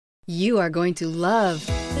You are going to love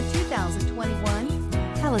the 2021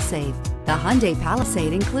 Palisade. The Hyundai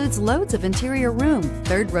Palisade includes loads of interior room,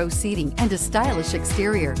 third-row seating, and a stylish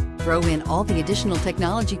exterior. Throw in all the additional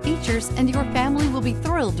technology features and your family will be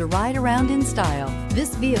thrilled to ride around in style.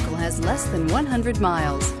 This vehicle has less than 100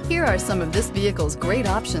 miles. Here are some of this vehicle's great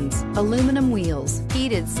options: aluminum wheels,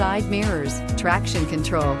 heated side mirrors, traction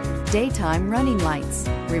control, daytime running lights,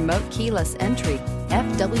 remote keyless entry,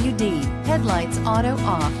 FWD, headlights auto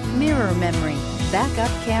off, mirror memory, backup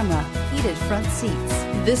camera, heated front seats.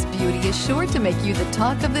 This beauty is sure to make you the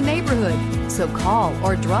talk of the neighborhood. So call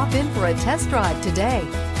or drop in for a test drive today.